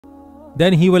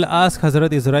Then he will ask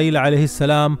Hazrat Israel alayhi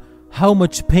salam, how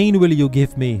much pain will you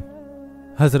give me?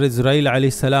 Hazrat Israel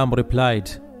alayhi salam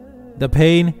replied, the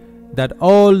pain that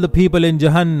all the people in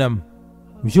Jahannam,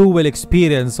 you will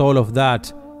experience all of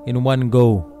that in one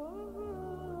go.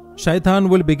 Shaitan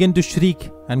will begin to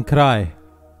shriek and cry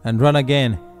and run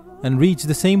again and reach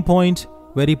the same point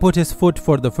where he put his foot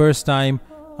for the first time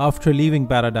after leaving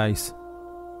paradise.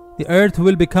 The earth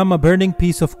will become a burning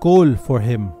piece of coal for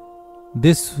him.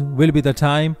 This will be the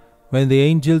time when the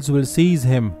angels will seize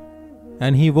him,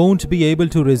 and he won't be able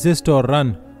to resist or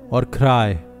run or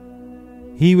cry.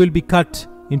 He will be cut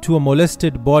into a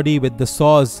molested body with the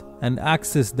saws and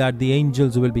axes that the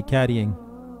angels will be carrying.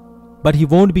 But he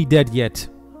won't be dead yet.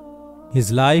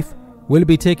 His life will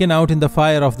be taken out in the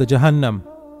fire of the Jahannam.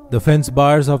 The fence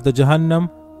bars of the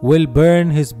Jahannam will burn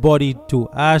his body to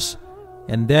ash,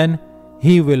 and then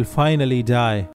he will finally die.